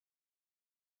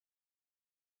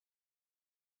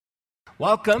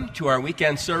Welcome to our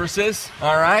weekend services,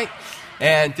 all right?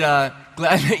 And glad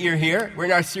that you're here. We're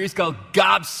in our series called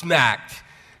Gobsmacked,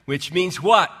 which means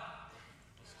what?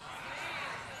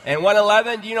 And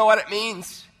 111, do you know what it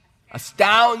means?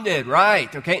 Astounded,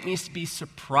 right? Okay, it means to be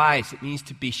surprised. It means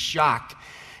to be shocked.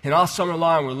 And all summer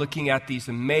long, we're looking at these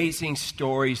amazing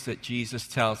stories that Jesus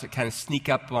tells that kind of sneak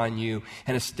up on you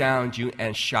and astound you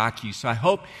and shock you. So I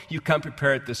hope you come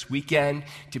prepared this weekend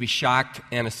to be shocked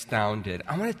and astounded.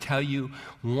 I want to tell you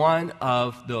one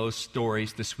of those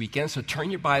stories this weekend. So turn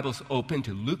your Bibles open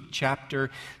to Luke chapter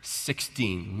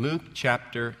 16. Luke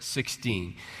chapter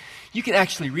 16. You can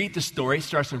actually read the story. It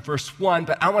starts in verse 1,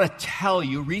 but I want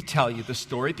to retell you the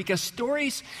story, because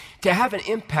stories, to have an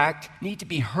impact, need to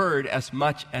be heard as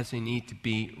much as they need to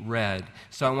be read.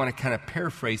 So I want to kind of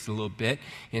paraphrase a little bit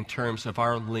in terms of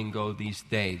our lingo these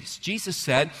days. Jesus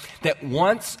said that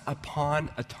once upon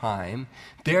a time,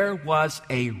 there was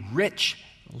a rich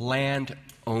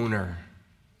landowner.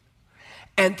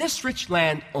 And this rich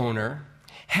landowner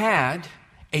had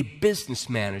a business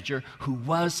manager who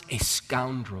was a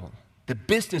scoundrel. The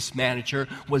business manager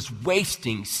was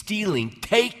wasting, stealing,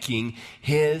 taking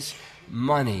his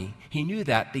money. He knew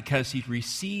that because he'd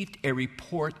received a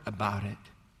report about it.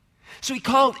 So he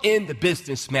called in the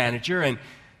business manager and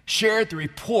shared the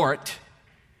report,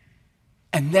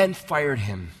 and then fired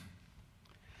him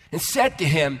and said to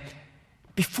him,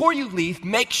 "Before you leave,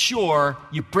 make sure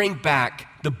you bring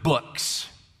back the books."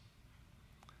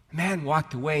 The man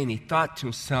walked away and he thought to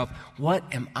himself, "What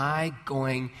am I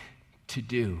going to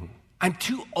do? I'm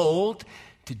too old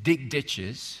to dig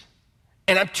ditches,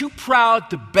 and I'm too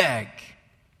proud to beg.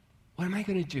 What am I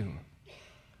going to do?"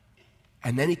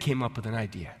 And then he came up with an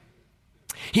idea.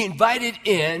 He invited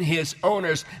in his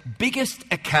owner's biggest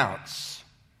accounts.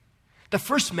 The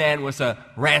first man was a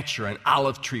rancher, an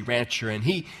olive tree rancher, and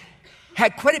he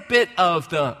had quite a bit of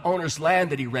the owner's land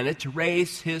that he rented to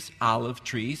raise his olive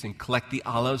trees and collect the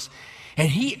olives. And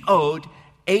he owed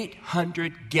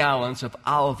 800 gallons of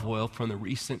olive oil from the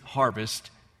recent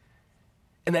harvest.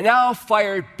 And the now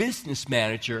fired business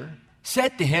manager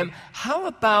said to him, "How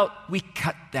about we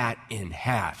cut that in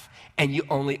half, and you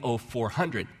only owe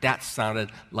 400? That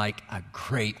sounded like a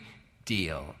great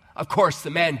deal. Of course, the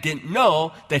man didn't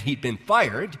know that he'd been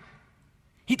fired.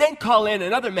 He then called in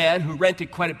another man who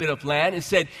rented quite a bit of land and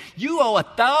said, "You owe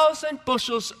 1,000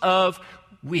 bushels of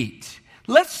wheat.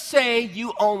 Let's say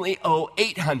you only owe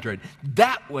 800.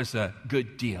 That was a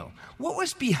good deal." What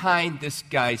was behind this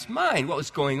guy's mind? What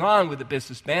was going on with the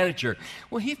business manager?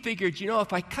 Well, he figured,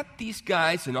 if I cut these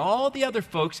guys and all the other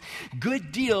folks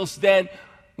good deals, then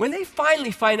when they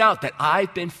finally find out that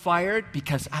I've been fired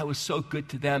because I was so good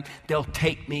to them, they'll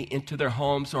take me into their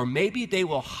homes, or maybe they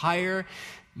will hire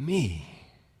me.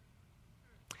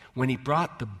 When he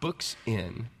brought the books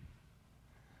in,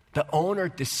 the owner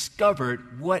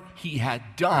discovered what he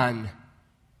had done,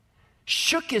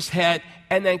 shook his head,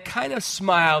 and then kind of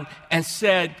smiled and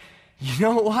said, "You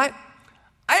know what?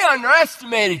 I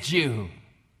underestimated you.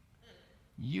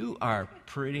 You are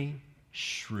pretty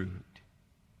shrewd."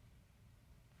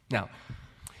 Now,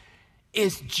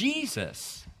 is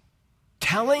Jesus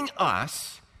telling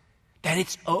us that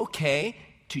it's okay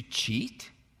to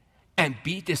cheat and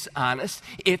be dishonest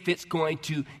if it's going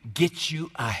to get you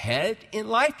ahead in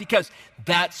life? Because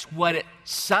that's what it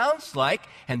sounds like,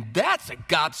 and that's a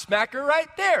gobsmacker right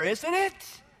there, isn't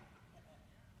it?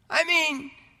 I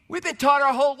mean, we've been taught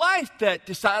our whole life that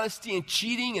dishonesty and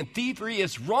cheating and thievery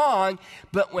is wrong,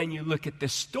 but when you look at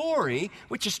this story,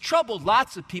 which has troubled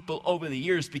lots of people over the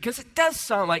years, because it does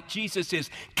sound like Jesus is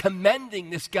commending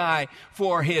this guy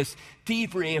for his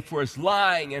thievery and for his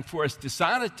lying and for his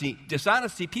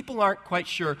dishonesty, people aren't quite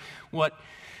sure what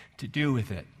to do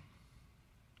with it.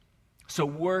 So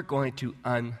we're going to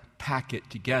unpack it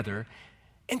together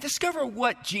and discover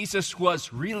what Jesus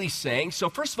was really saying. So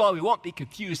first of all, we won't be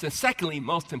confused. And secondly,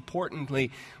 most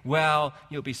importantly, well,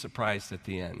 you'll be surprised at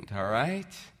the end, all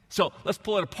right? So let's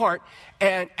pull it apart.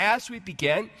 And as we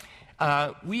begin,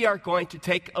 we are going to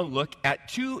take a look at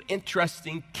two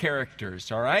interesting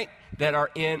characters, all right, that are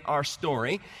in our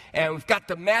story. And we've got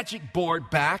the magic board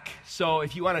back. So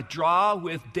if you want to draw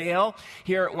with Dale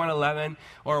here at 111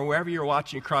 or wherever you're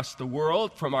watching across the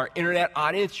world from our internet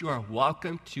audience, you are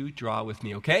welcome to draw with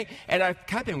me, okay? And I've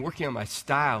kind of been working on my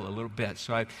style a little bit.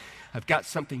 So I've got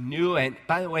something new. And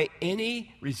by the way,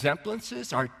 any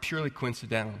resemblances are purely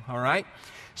coincidental, all right?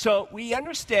 So we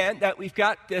understand that we've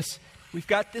got this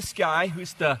guy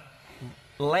who's the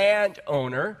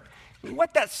landowner.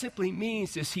 What that simply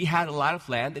means is he had a lot of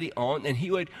land that he owned, and he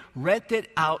would rent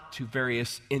it out to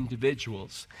various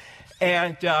individuals.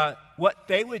 And what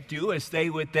they would do is they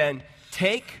would then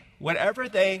take whatever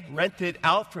they rented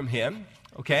out from him,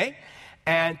 okay,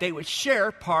 and they would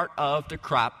share part of the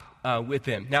crop with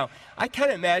him. Now, I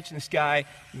kind of imagine this guy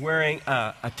wearing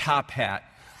a top hat.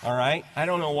 All right? I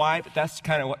don't know why, but that's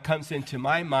kind of what comes into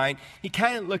my mind. He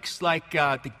kind of looks like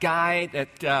the guy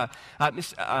that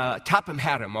Topham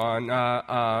had him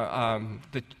on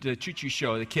the choo-choo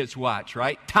show the kids watch,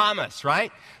 right? Thomas,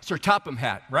 right? Sir Topham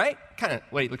Hat, right? Kind of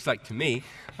what he looks like to me,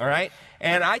 all right?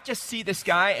 And I just see this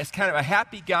guy as kind of a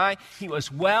happy guy. He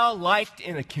was well-liked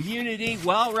in the community,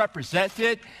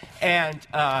 well-represented, and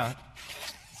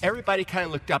everybody kind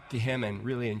of looked up to him and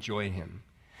really enjoyed him.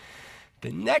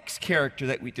 The next character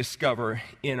that we discover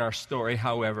in our story,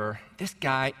 however, this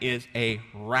guy is a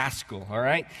rascal, all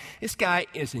right? This guy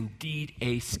is indeed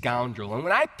a scoundrel. And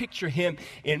when I picture him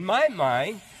in my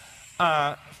mind,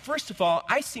 first of all,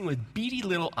 I see him with beady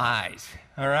little eyes,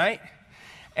 all right?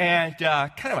 And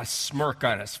kind of a smirk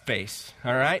on his face,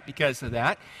 all right, because of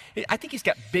that. I think he's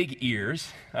got big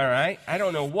ears, all right? I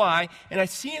don't know why. And I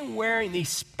see him wearing these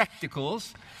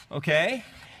spectacles, okay?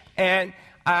 And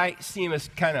I see him as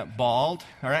kind of bald,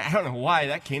 all right? I don't know why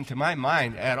that came to my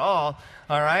mind at all,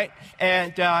 all right?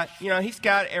 And, he's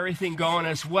got everything going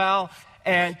as well.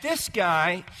 And this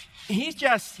guy,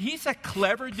 he's a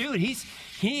clever dude.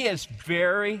 He is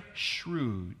very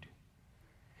shrewd.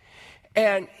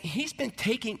 And he's been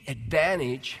taking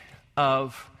advantage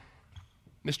of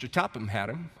Mr. Topham had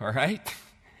him, all right?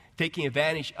 Taking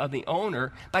advantage of the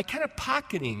owner by kind of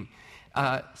pocketing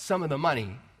some of the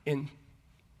money in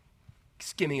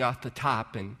skimming off the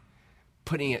top and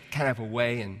putting it kind of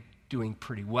away and doing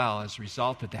pretty well as a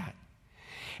result of that.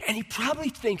 And he probably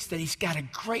thinks that he's got a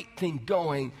great thing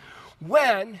going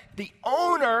when the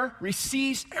owner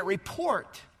receives a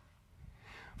report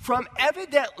from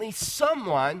evidently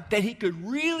someone that he could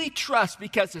really trust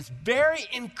because it's very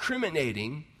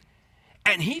incriminating,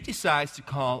 and he decides to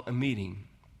call a meeting.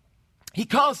 He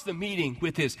calls the meeting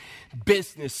with his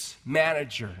business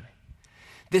manager,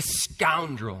 this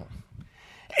scoundrel.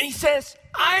 And he says,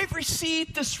 I've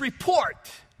received this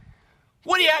report.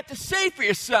 What do you have to say for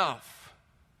yourself?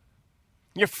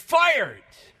 You're fired.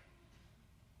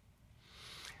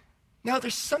 Now,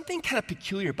 there's something kind of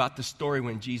peculiar about the story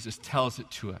when Jesus tells it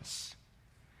to us.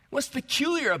 What's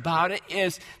peculiar about it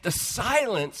is the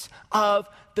silence of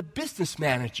the business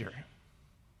manager.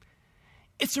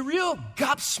 It's a real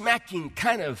gobsmacking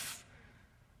kind of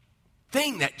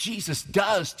thing that Jesus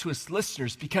does to his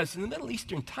listeners, because in the Middle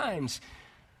Eastern times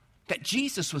that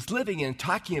Jesus was living in and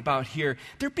talking about here,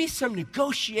 there'd be some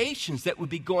negotiations that would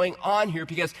be going on here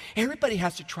because everybody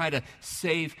has to try to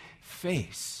save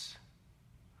face.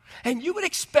 And you would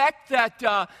expect that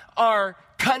our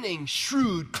cunning,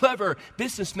 shrewd, clever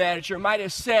business manager might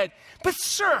have said, but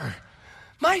sir,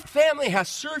 my family has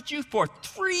served you for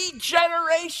 3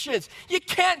 generations. You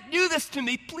can't do this to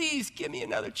me. Please give me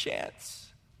another chance.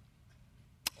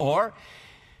 Or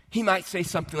he might say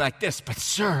something like this, but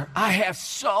sir, I have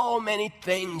so many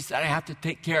things that I have to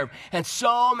take care of and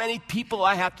so many people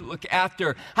I have to look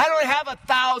after. I don't have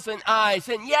 1,000 eyes.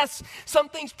 And yes, some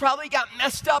things probably got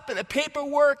messed up in the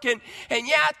paperwork and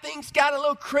yeah, things got a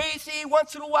little crazy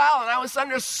once in a while and I was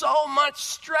under so much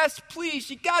stress. Please,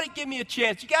 you got to give me a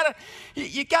chance.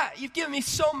 You've given me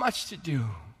so much to do.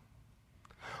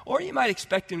 Or you might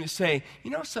expect him to say,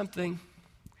 you know something?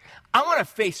 I want to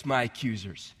face my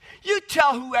accusers. You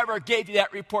tell whoever gave you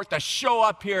that report to show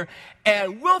up here,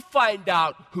 and we'll find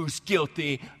out who's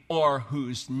guilty or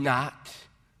who's not.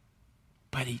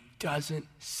 But he doesn't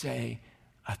say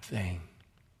a thing.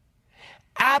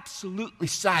 Absolutely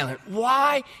silent.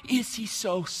 Why is he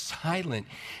so silent?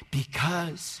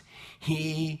 Because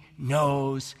he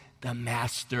knows the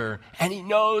master, and he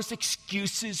knows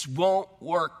excuses won't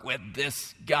work with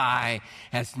this guy.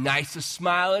 As nice a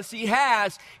smile as he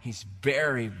has, he's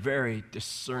very, very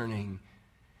discerning.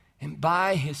 And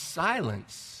by his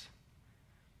silence,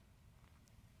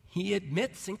 he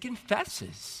admits and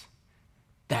confesses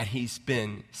that he's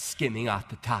been skimming off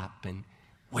the top and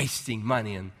wasting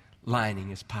money and lining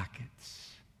his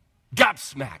pockets.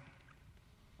 Gobsmacked.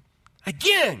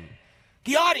 Again,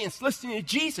 the audience listening to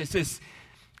Jesus is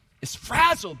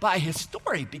frazzled by his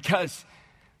story because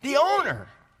the owner,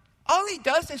 all he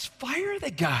does is fire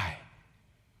the guy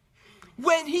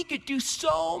when he could do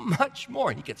so much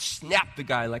more. He could snap the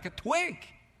guy like a twig.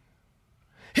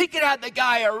 He could have the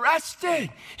guy arrested.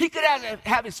 He could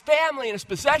have his family and his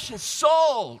possessions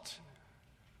sold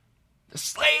to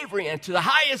slavery and to the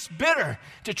highest bidder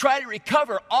to try to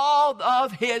recover all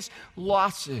of his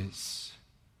losses.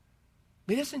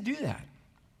 But he doesn't do that.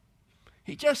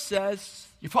 He just says,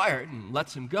 you're fired, and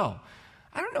lets him go.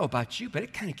 I don't know about you, but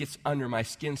it kind of gets under my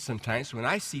skin sometimes when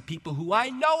I see people who I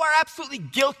know are absolutely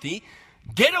guilty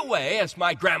get away, as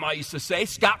my grandma used to say,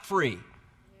 scot-free.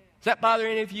 Does that bother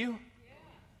any of you?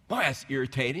 Boy, that's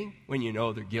irritating when you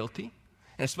know they're guilty,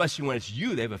 and especially when it's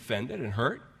you they've offended and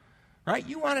hurt, right?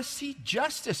 You want to see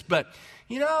justice, but,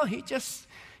 he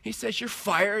says you're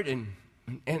fired,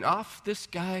 and off this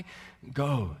guy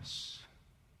goes.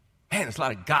 Man, there's a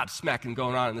lot of gobsmacking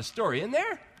going on in the story, isn't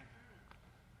there?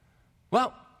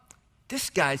 Well, this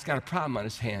guy's got a problem on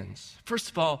his hands. First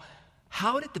of all,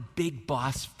 how did the big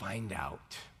boss find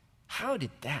out? How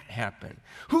did that happen?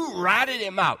 Who ratted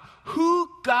him out? Who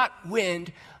got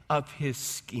wind of his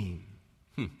scheme?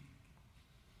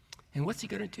 And what's he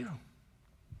going to do?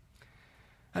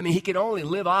 I mean, he can only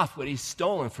live off what he's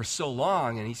stolen for so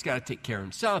long, and he's got to take care of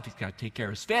himself. He's got to take care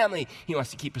of his family. He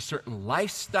wants to keep a certain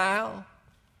lifestyle.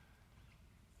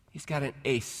 He's got an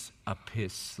ace up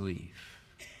his sleeve.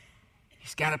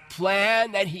 He's got a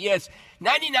plan that he is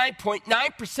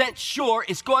 99.9% sure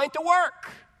is going to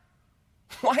work.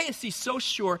 Why is he so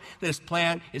sure that his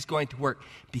plan is going to work?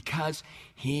 Because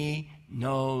he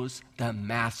knows the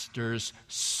master's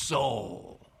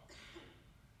soul.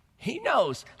 He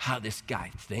knows how this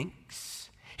guy thinks.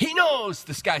 He knows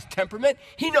this guy's temperament.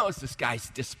 He knows this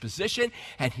guy's disposition.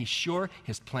 And he's sure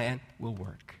his plan will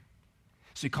work.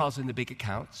 So he calls in the big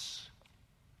accounts.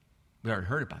 We already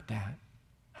heard about that.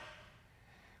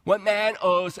 One man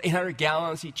owes 800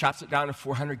 gallons. He chops it down to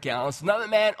 400 gallons. Another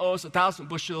man owes 1,000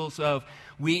 bushels of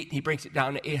wheat. He brings it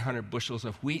down to 800 bushels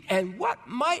of wheat. And what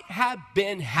might have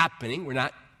been happening,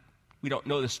 we don't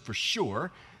know this for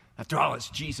sure. After all, it's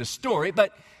Jesus' story.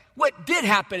 But what did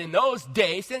happen in those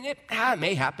days, and it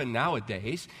may happen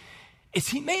nowadays, is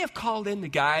he may have called in the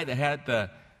guy that had the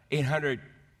 800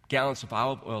 gallons of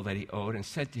olive oil that he owed and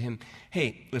said to him,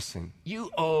 hey, listen,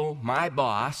 you owe my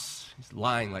boss, he's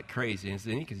lying like crazy, isn't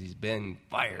he, because he's been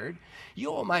fired.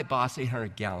 You owe my boss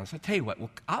 800 gallons. I'll tell you what,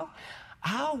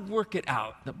 I'll work it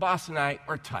out. The boss and I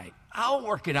are tight. I'll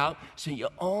work it out so you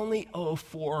only owe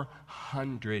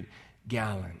 400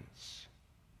 gallons.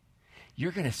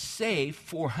 You're going to save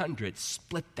 400.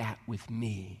 Split that with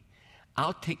me.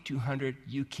 I'll take 200,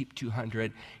 you keep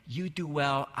 200. You do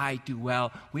well, I do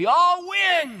well. We all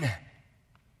win.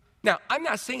 Now, I'm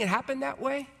not saying it happened that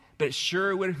way, but it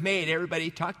sure would have made everybody he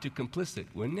talked to complicit,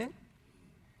 wouldn't it?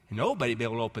 And nobody would be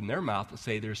able to open their mouth and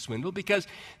say they're swindled because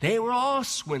they were all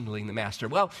swindling the master.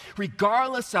 Well,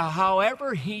 regardless of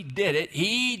however he did it,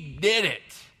 he did it.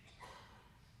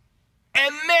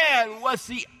 And man, was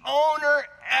the owner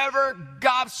ever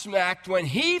gobsmacked when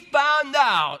he found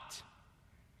out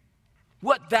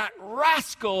what that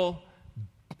rascal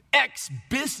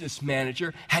ex-business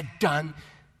manager had done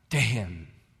to him.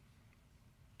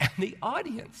 And the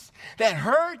audience that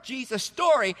heard Jesus'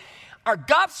 story are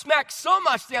gobsmacked so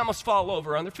much they almost fall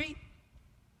over on their feet.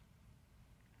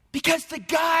 Because the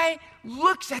guy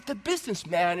looks at the business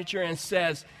manager and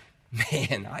says,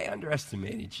 man, I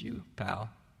underestimated you, pal.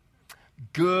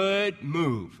 Good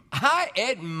move. I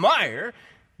admire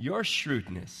your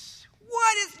shrewdness.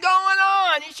 What is going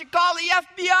on? You should call the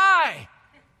FBI.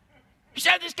 You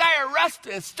should have this guy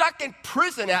arrested and stuck in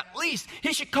prison at least.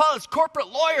 He should call his corporate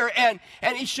lawyer and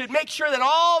he should make sure that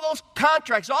all those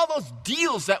contracts, all those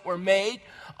deals that were made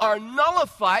are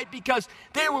nullified because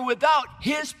they were without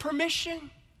his permission.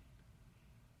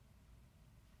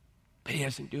 But he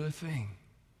doesn't do a thing.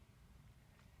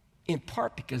 In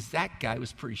part because that guy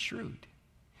was pretty shrewd.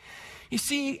 You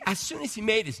see, as soon as he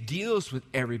made his deals with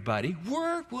everybody,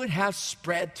 word would have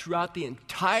spread throughout the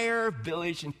entire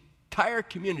village, entire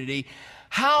community,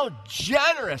 how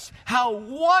generous, how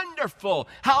wonderful,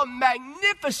 how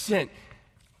magnificent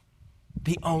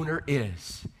the owner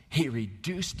is. He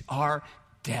reduced our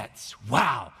debts.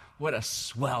 Wow, what a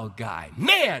swell guy.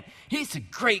 Man, he's a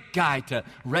great guy to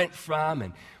rent from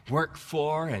and work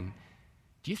for. And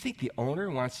do you think the owner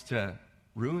wants to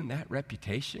ruin that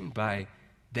reputation by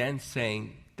then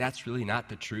saying, that's really not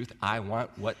the truth. I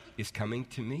want what is coming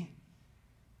to me?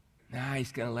 Nah,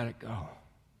 he's going to let it go.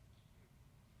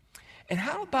 And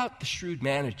how about the shrewd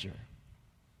manager?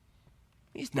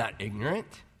 He's not ignorant.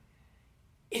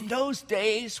 In those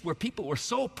days where people were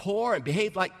so poor and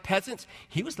behaved like peasants,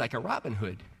 he was like a Robin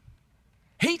Hood.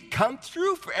 He'd come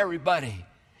through for everybody.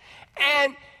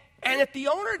 And if the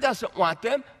owner doesn't want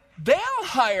them, they'll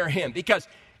hire him because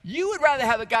you would rather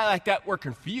have a guy like that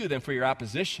working for you than for your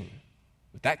opposition.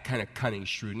 With that kind of cunning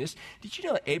shrewdness. Did you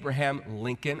know that Abraham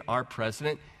Lincoln, our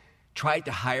president, tried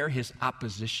to hire his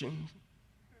opposition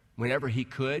whenever he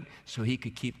could so he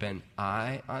could keep an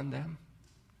eye on them?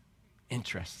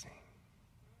 Interesting.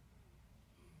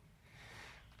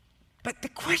 But the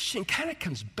question kind of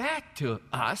comes back to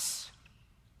us.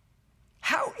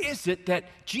 How is it that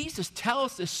Jesus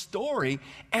tells this story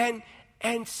and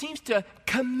seems to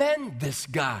commend this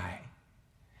guy?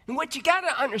 And what you got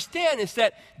to understand is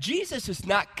that Jesus is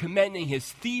not commending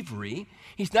his thievery.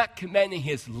 He's not commending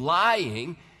his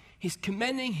lying. He's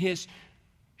commending his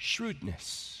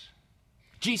shrewdness.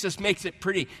 Jesus makes it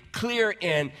pretty clear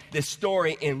in this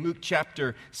story in Luke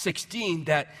chapter 16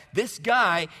 that this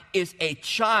guy is a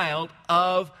child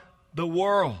of the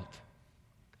world.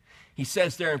 He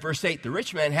says there in verse 8, the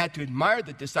rich man had to admire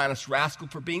the dishonest rascal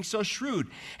for being so shrewd.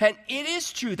 And it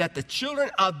is true that the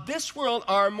children of this world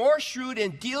are more shrewd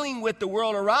in dealing with the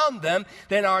world around them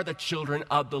than are the children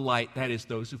of the light, that is,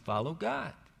 those who follow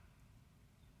God.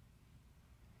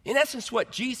 In essence,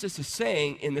 what Jesus is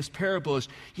saying in this parable is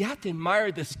you have to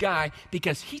admire this guy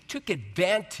because he took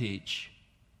advantage.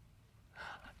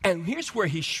 And here's where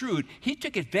he's shrewd. He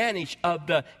took advantage of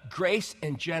the grace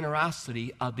and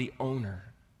generosity of the owner.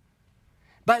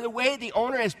 By the way the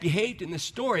owner has behaved in this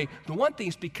story, the one thing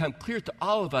has become clear to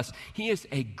all of us. He is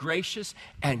a gracious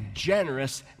and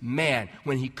generous man.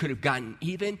 When he could have gotten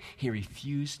even, he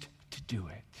refused to do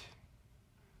it.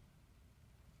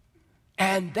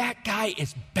 And that guy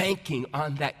is banking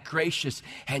on that gracious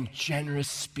and generous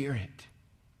spirit.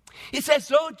 It's as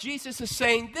though Jesus is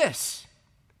saying this.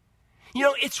 You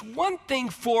know, it's one thing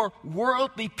for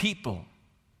worldly people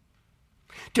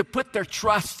to put their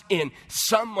trust in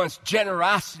someone's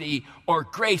generosity or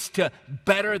grace to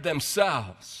better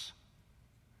themselves.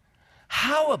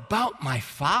 How about my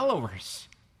followers?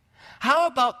 How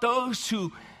about those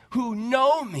who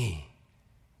know me?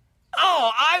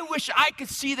 Oh, I wish I could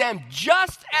see them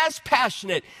just as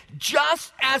passionate,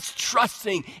 just as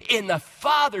trusting in the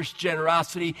Father's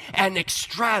generosity and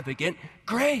extravagant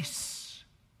grace.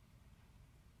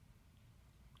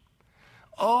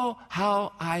 Oh,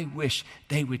 how I wish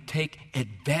they would take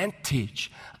advantage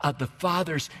of the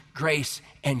Father's grace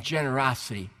and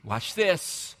generosity. Watch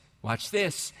this.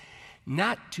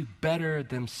 Not to better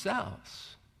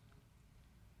themselves,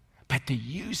 but to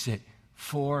use it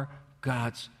for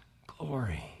God's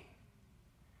glory.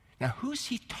 Now, who's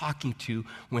he talking to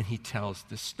when he tells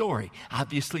this story?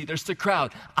 Obviously, there's the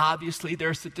crowd. Obviously,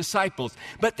 there's the disciples.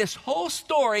 But this whole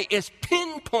story is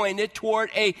pinpointed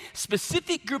toward a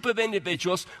specific group of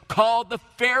individuals called the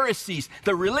Pharisees,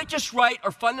 the religious right or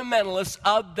fundamentalists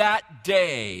of that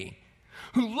day,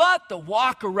 who loved to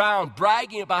walk around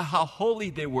bragging about how holy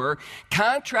they were,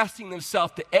 contrasting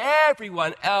themselves to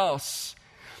everyone else.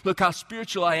 Look how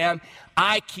spiritual I am.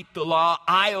 I keep the law.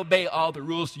 I obey all the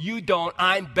rules. You don't.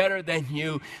 I'm better than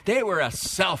you. They were a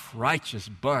self-righteous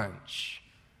bunch.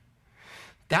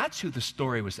 That's who the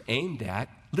story was aimed at.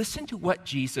 Listen to what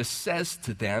Jesus says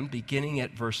to them beginning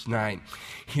at verse 9.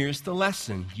 Here's the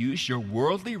lesson. Use your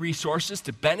worldly resources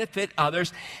to benefit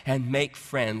others and make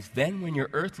friends. Then when your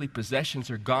earthly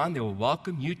possessions are gone, they will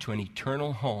welcome you to an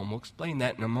eternal home. We'll explain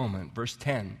that in a moment. Verse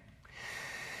 10.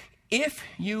 If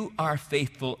you are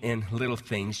faithful in little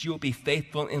things, you will be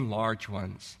faithful in large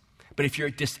ones. But if you're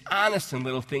dishonest in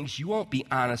little things, you won't be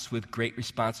honest with great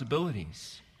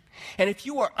responsibilities. And if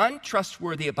you are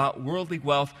untrustworthy about worldly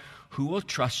wealth, who will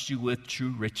trust you with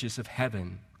true riches of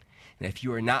heaven? And if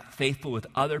you are not faithful with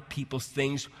other people's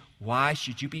things, why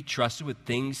should you be trusted with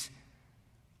things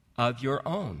of your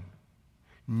own?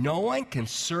 No one can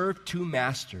serve two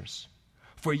masters.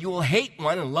 For you will hate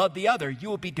one and love the other. You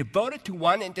will be devoted to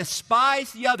one and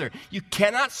despise the other. You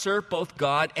cannot serve both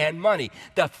God and money.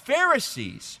 The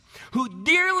Pharisees, who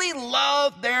dearly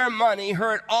loved their money,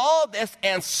 heard all this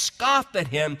and scoffed at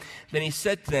him. Then he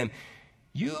said to them,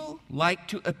 you like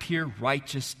to appear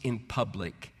righteous in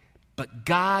public, but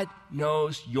God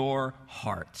knows your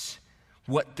hearts.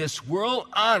 What this world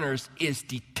honors is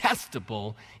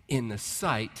detestable in the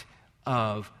sight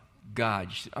of God.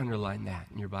 You should underline that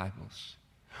in your Bibles.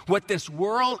 What this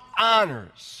world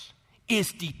honors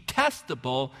is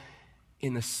detestable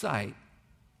in the sight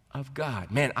of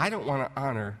God. Man, I don't want to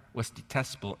honor what's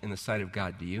detestable in the sight of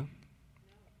God, do you?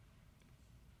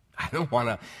 I don't want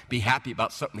to be happy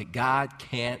about something that God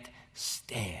can't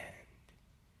stand.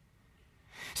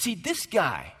 See, this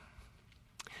guy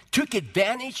took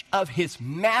advantage of his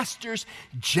master's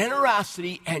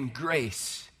generosity and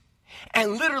grace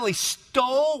and literally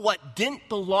stole what didn't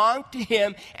belong to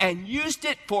him and used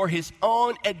it for his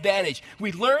own advantage.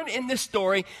 We learn in this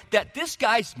story that this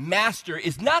guy's master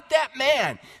is not that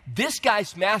man. This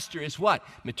guy's master is what?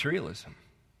 Materialism.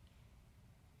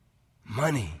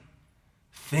 Money.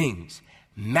 Things.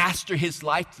 Master his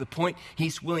life to the point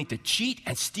he's willing to cheat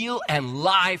and steal and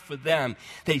lie for them.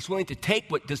 That he's willing to take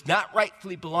what does not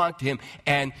rightfully belong to him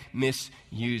and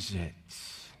misuse it.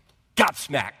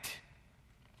 gobsmacked.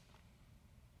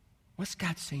 What's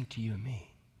God saying to you and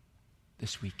me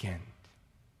this weekend?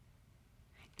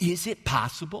 Is it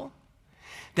possible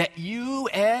that you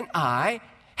and I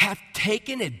have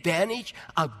taken advantage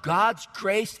of God's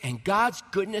grace and God's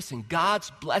goodness and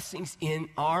God's blessings in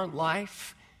our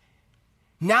life?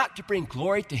 Not to bring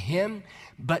glory to Him,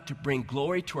 but to bring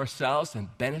glory to ourselves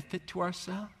and benefit to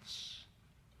ourselves.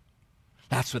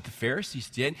 That's what the Pharisees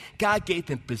did. God gave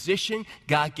them position,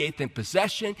 God gave them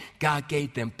possession, God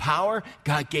gave them power,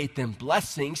 God gave them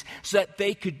blessings so that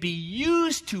they could be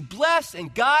used to bless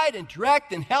and guide and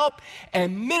direct and help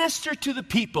and minister to the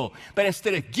people. But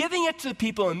instead of giving it to the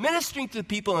people and ministering to the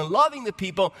people and loving the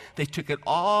people, they took it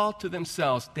all to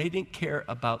themselves. They didn't care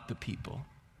about the people.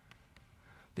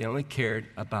 They only cared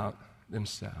about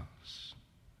themselves.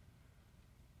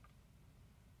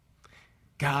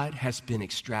 God has been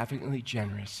extravagantly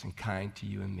generous and kind to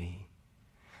you and me.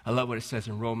 I love what it says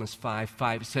in Romans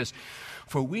 5:5. It says,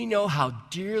 for we know how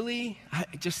dearly,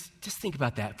 just think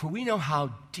about that. For we know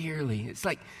how dearly, it's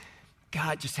like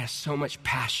God just has so much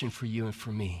passion for you and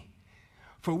for me.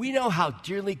 For we know how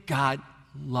dearly God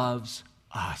loves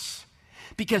us,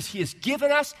 because He has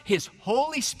given us His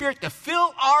Holy Spirit to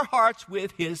fill our hearts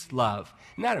with His love.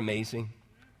 Isn't that amazing?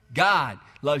 God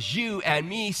loves you and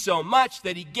me so much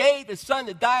that He gave His Son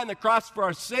to die on the cross for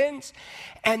our sins.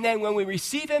 And then when we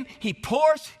receive Him, He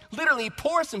pours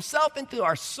Himself into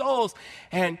our souls.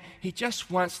 And He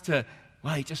just wants to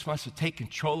take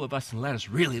control of us and let us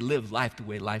really live life the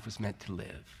way life was meant to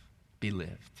be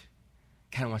lived.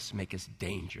 Kind of wants to make us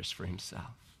dangerous for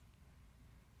Himself.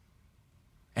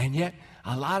 And yet,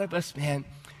 a lot of us, man,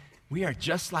 we are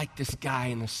just like this guy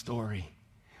in the story.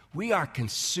 We are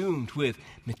consumed with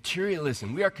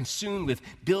materialism. We are consumed with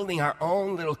building our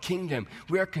own little kingdom.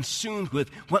 We are consumed with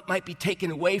what might be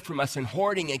taken away from us and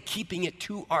hoarding and keeping it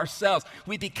to ourselves.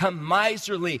 We become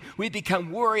miserly. We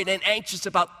become worried and anxious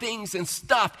about things and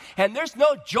stuff. And there's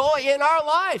no joy in our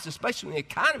lives, especially when the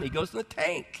economy goes in the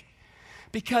tank.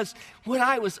 Because what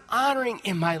I was honoring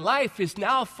in my life is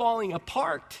now falling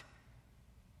apart.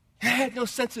 I had no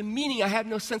sense of meaning. I have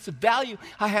no sense of value.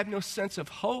 I have no sense of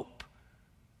hope.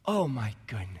 Oh my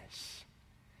goodness.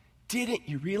 Didn't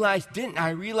I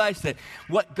realize that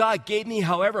what God gave me,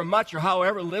 however much or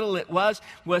however little it was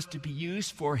to be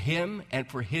used for Him and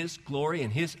for His glory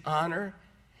and His honor?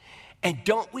 And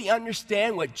don't we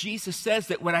understand what Jesus says,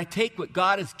 that when I take what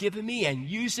God has given me and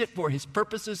use it for His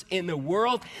purposes in the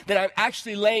world, that I'm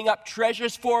actually laying up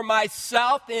treasures for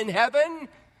myself in heaven,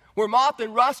 where moth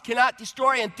and rust cannot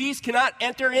destroy and thieves cannot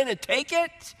enter in and take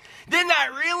it? Didn't I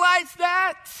realize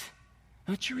that?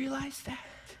 Don't you realize that?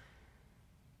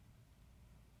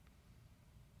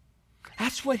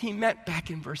 That's what He meant back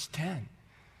in verse 10.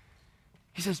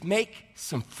 He says, make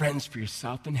some friends for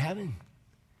yourself in heaven.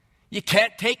 You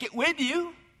can't take it with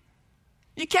you.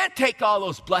 You can't take all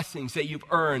those blessings that you've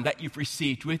earned, that you've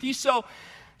received with you. So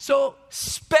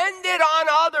spend it on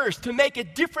others to make a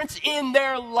difference in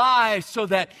their lives so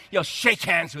that you'll shake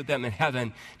hands with them in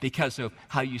heaven because of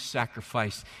how you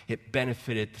sacrificed. It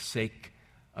benefited the sake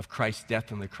of Christ's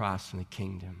death on the cross and the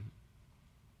kingdom.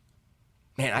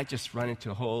 Man, I just run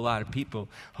into a whole lot of people,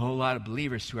 a whole lot of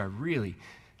believers who are really,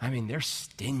 they're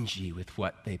stingy with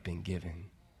what they've been given.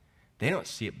 They don't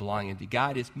see it belonging to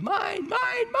God. It's mine,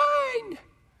 mine, mine.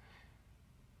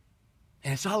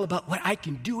 And it's all about what I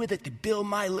can do with it to build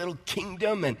my little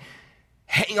kingdom and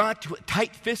hang on to it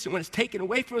tight fist. And when it's taken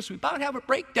away from us, we about have a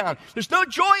breakdown. There's no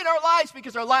joy in our lives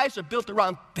because our lives are built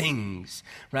around things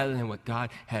rather than what God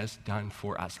has done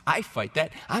for us. I fight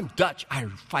that. I'm Dutch. I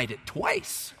fight it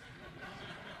twice.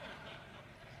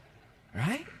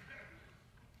 Right?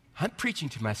 I'm preaching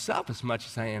to myself as much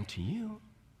as I am to you.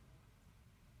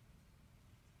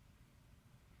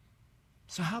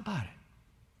 So how about it?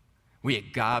 We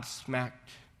get gobsmacked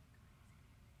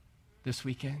this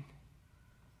weekend?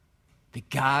 Did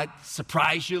God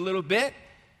surprise you a little bit?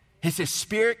 Is His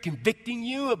Spirit convicting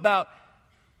you about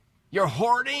your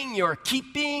hoarding, your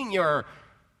keeping, your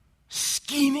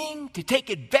scheming to take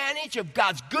advantage of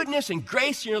God's goodness and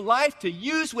grace in your life, to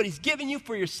use what He's given you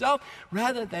for yourself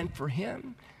rather than for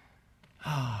Him?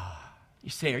 You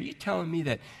say, are you telling me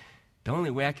that the only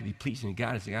way I can be pleasing to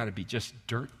God is I got to be just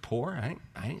dirt poor?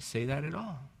 I didn't say that at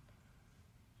all.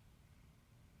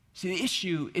 See, the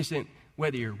issue isn't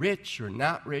whether you're rich or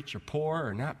not rich or poor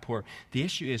or not poor. The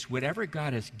issue is whatever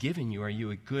God has given you, are you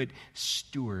a good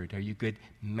steward? Are you a good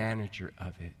manager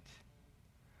of it?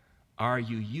 Are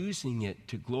you using it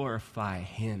to glorify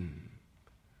Him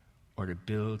or to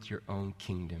build your own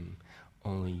kingdom?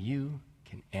 Only you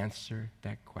can answer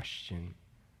that question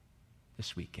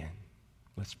this weekend.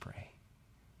 Let's pray.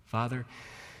 Father,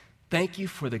 Thank you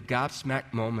for the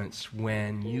gobsmacked moments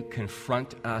when you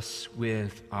confront us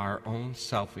with our own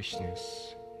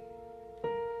selfishness.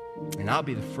 And I'll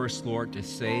be the first, Lord, to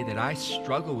say that I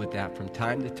struggle with that from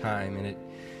time to time, and it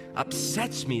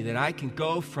upsets me that I can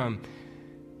go from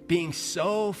being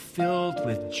so filled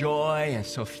with joy and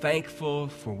so thankful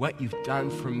for what you've done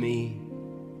for me,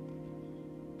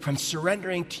 from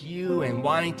surrendering to you and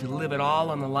wanting to live it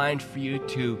all on the line for you,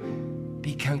 to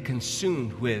become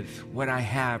consumed with what I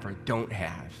have or don't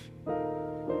have,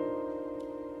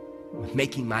 with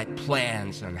making my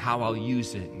plans on how I'll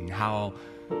use it and how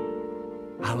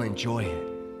I'll enjoy it.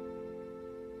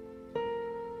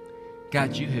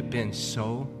 God, you have been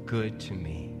so good to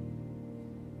me.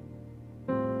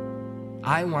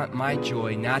 I want my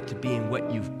joy not to be in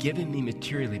what you've given me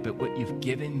materially, but what you've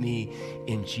given me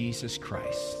in Jesus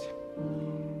Christ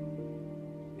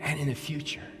and in the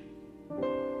future.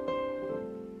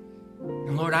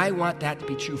 And Lord, I want that to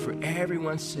be true for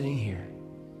everyone sitting here.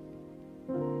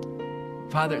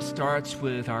 Father, it starts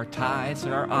with our tithes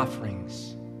and our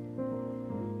offerings,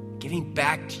 giving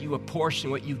back to you a portion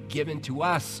of what you've given to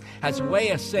us as a way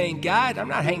of saying, God, I'm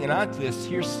not hanging on to this.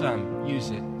 Here's some. Use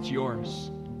it. It's yours.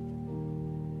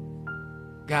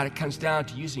 God, it comes down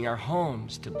to using our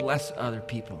homes to bless other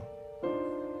people,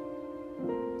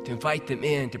 to invite them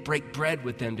in, to break bread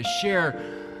with them, to share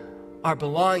our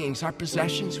belongings, our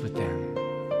possessions with them.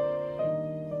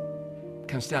 It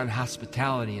comes down to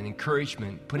hospitality and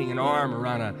encouragement, putting an arm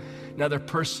around another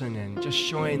person and just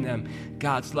showing them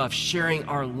God's love, sharing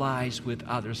our lives with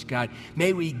others, God.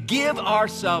 May we give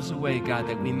ourselves away, God,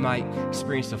 that we might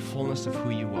experience the fullness of who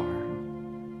you are.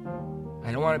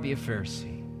 I don't want to be a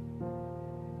Pharisee.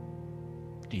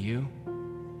 Do you?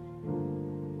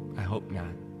 I hope not.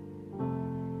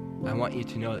 I want you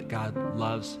to know that God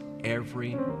loves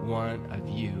every one of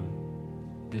you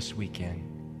this weekend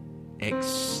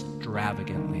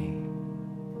extravagantly.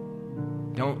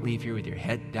 Don't leave here with your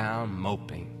head down,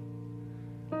 moping.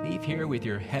 Leave here with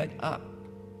your head up,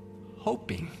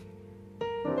 hoping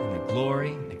in the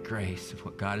glory and the grace of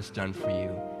what God has done for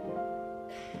you.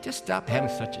 Just stop having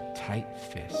such a tight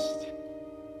fist.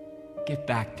 Give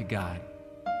back to God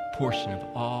a portion of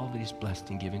all that He's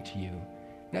blessed and given to you.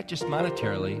 Not just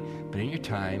monetarily, but in your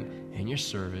time, in your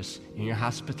service, in your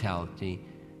hospitality,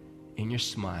 in your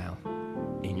smile,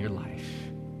 in your life.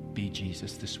 Be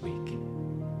Jesus this week.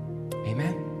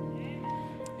 Amen.